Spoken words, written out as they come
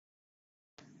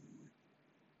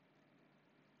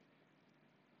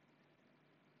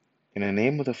In the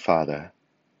name of the Father,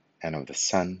 and of the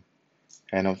Son,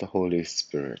 and of the Holy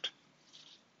Spirit.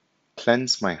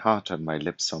 Cleanse my heart and my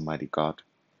lips, Almighty God,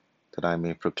 that I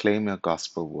may proclaim your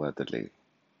gospel worthily.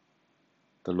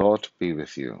 The Lord be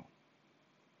with you.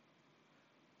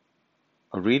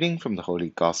 A reading from the Holy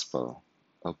Gospel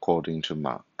according to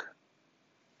Mark.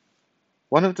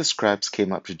 One of the scribes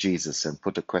came up to Jesus and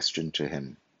put a question to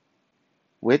him.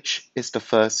 Which is the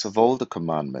first of all the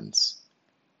commandments?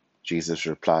 Jesus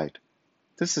replied,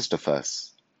 This is the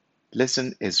first.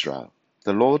 Listen, Israel.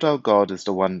 The Lord our God is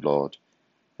the one Lord,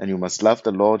 and you must love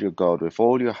the Lord your God with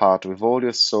all your heart, with all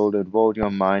your soul, and with all your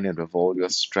mind, and with all your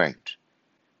strength.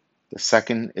 The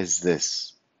second is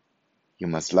this: you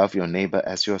must love your neighbor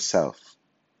as yourself.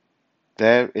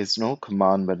 There is no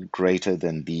commandment greater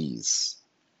than these.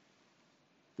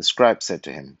 The scribe said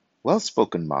to him, Well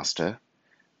spoken, Master.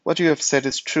 What you have said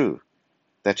is true,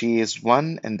 that he is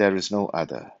one and there is no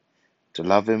other. To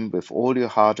love him with all your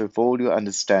heart, with all your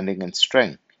understanding and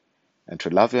strength, and to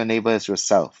love your neighbor as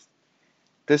yourself.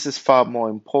 This is far more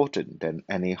important than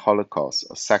any holocaust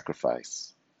or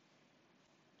sacrifice.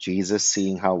 Jesus,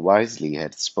 seeing how wisely he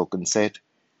had spoken, said,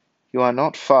 You are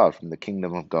not far from the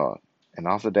kingdom of God. And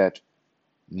after that,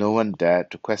 no one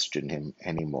dared to question him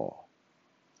any more.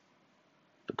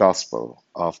 The Gospel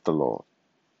of the Lord.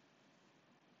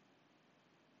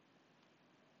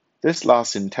 This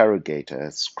last interrogator,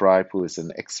 a scribe who is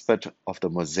an expert of the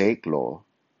Mosaic law,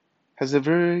 has a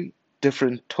very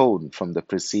different tone from the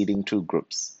preceding two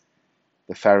groups,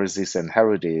 the Pharisees and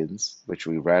Herodians, which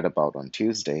we read about on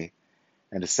Tuesday,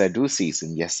 and the Sadducees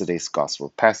in yesterday's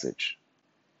Gospel passage.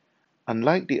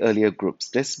 Unlike the earlier groups,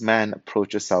 this man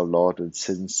approaches our Lord with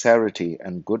sincerity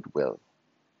and goodwill.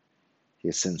 He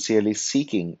is sincerely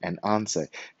seeking an answer.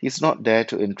 He is not there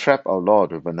to entrap our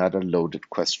Lord with another loaded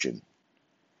question.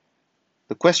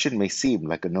 The question may seem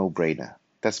like a no-brainer.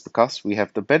 That's because we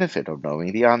have the benefit of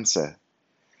knowing the answer.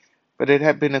 But it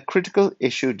had been a critical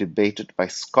issue debated by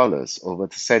scholars over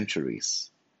the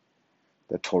centuries.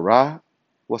 The Torah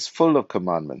was full of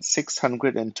commandments,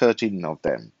 613 of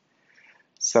them.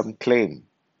 Some claim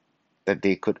that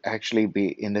they could actually be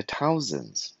in the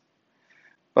thousands.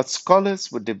 But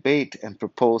scholars would debate and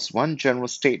propose one general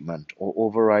statement or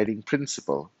overriding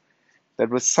principle that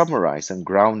would summarize and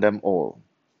ground them all.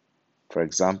 For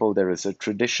example, there is a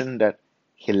tradition that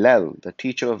Hillel, the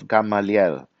teacher of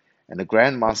Gamaliel and the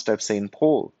Grand Master of St.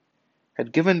 Paul,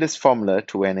 had given this formula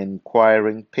to an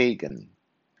inquiring pagan.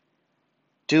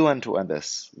 Do unto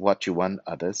others what you want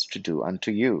others to do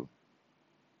unto you.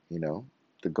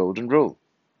 The golden rule.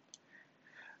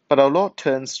 But our Lord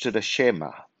turns to the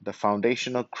Shema, the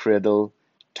foundational creedal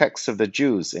text of the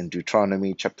Jews in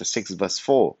Deuteronomy chapter 6, verse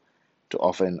 4, to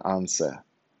offer an answer.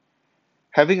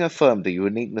 Having affirmed the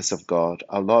uniqueness of God,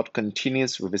 our Lord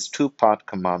continues with his two-part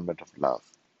commandment of love.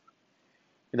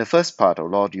 In the first part, our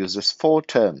Lord uses four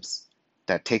terms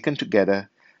that, taken together,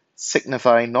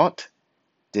 signify not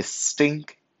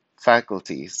distinct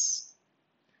faculties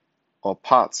or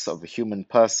parts of a human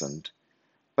person,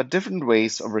 but different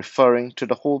ways of referring to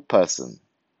the whole person.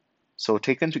 So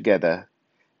taken together,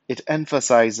 it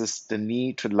emphasizes the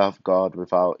need to love God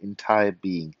with our entire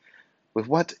being, with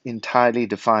what entirely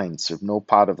defines, with no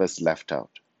part of us left out.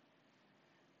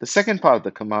 The second part of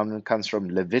the commandment comes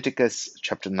from Leviticus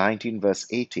chapter 19, verse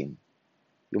 18.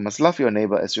 You must love your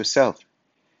neighbor as yourself.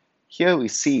 Here we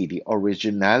see the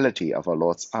originality of our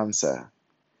Lord's answer.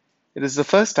 It is the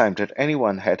first time that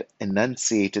anyone had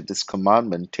enunciated this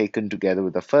commandment taken together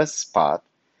with the first part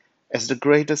as the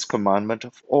greatest commandment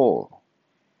of all.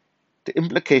 The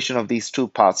implication of these two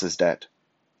parts is that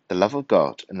the love of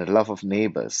God and the love of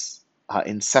neighbors are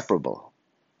inseparable.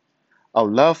 Our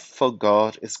love for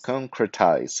God is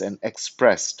concretized and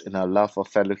expressed in our love for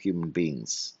fellow human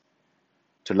beings.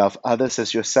 To love others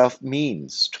as yourself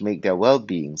means to make their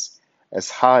well-beings as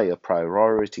high a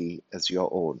priority as your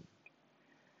own.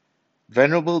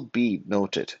 Venerable Bede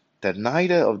noted that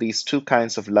neither of these two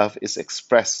kinds of love is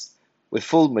expressed with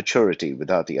full maturity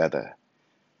without the other,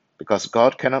 because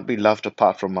God cannot be loved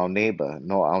apart from our neighbor,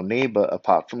 nor our neighbor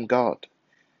apart from God.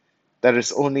 There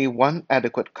is only one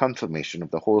adequate confirmation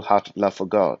of the wholehearted love for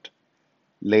God,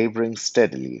 laboring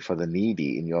steadily for the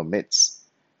needy in your midst,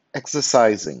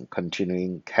 exercising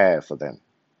continuing care for them.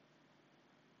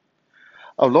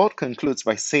 Our Lord concludes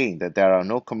by saying that there are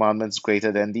no commandments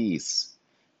greater than these,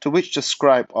 to which the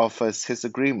scribe offers his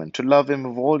agreement: to love him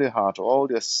with all your heart, all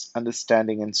your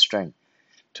understanding and strength,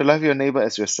 to love your neighbor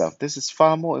as yourself. This is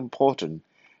far more important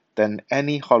than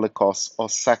any holocaust or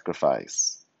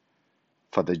sacrifice.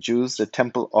 For the Jews, the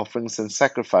temple offerings and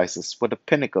sacrifices were the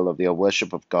pinnacle of their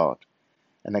worship of God,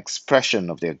 an expression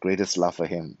of their greatest love for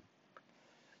Him.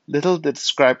 Little did the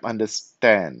scribe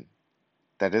understand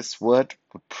that his word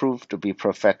would prove to be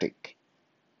prophetic.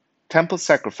 Temple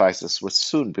sacrifices would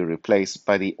soon be replaced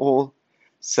by the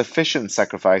all-sufficient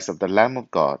sacrifice of the Lamb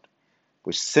of God,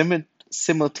 which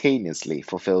simultaneously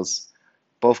fulfills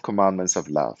both commandments of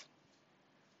love.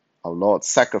 Our Lord's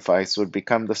sacrifice would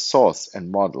become the source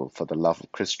and model for the love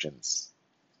of Christians.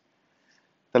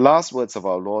 The last words of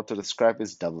our Lord to the scribe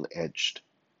is double-edged.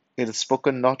 It is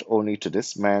spoken not only to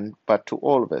this man, but to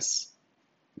all of us.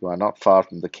 You are not far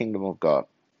from the kingdom of God.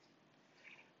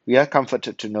 We are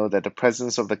comforted to know that the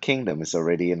presence of the kingdom is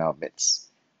already in our midst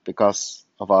because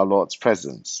of our Lord's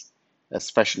presence,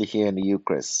 especially here in the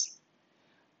Eucharist.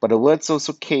 But the words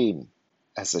also came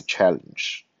as a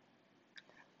challenge.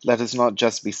 Let us not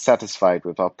just be satisfied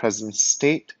with our present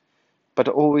state, but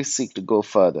always seek to go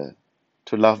further,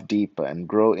 to love deeper and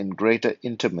grow in greater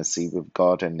intimacy with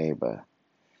God and neighbor.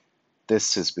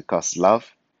 This is because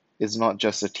love is not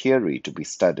just a theory to be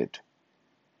studied,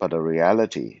 but a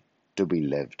reality to be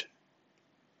lived.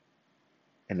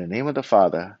 In the name of the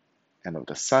Father, and of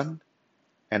the Son,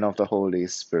 and of the Holy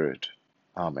Spirit.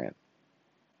 Amen.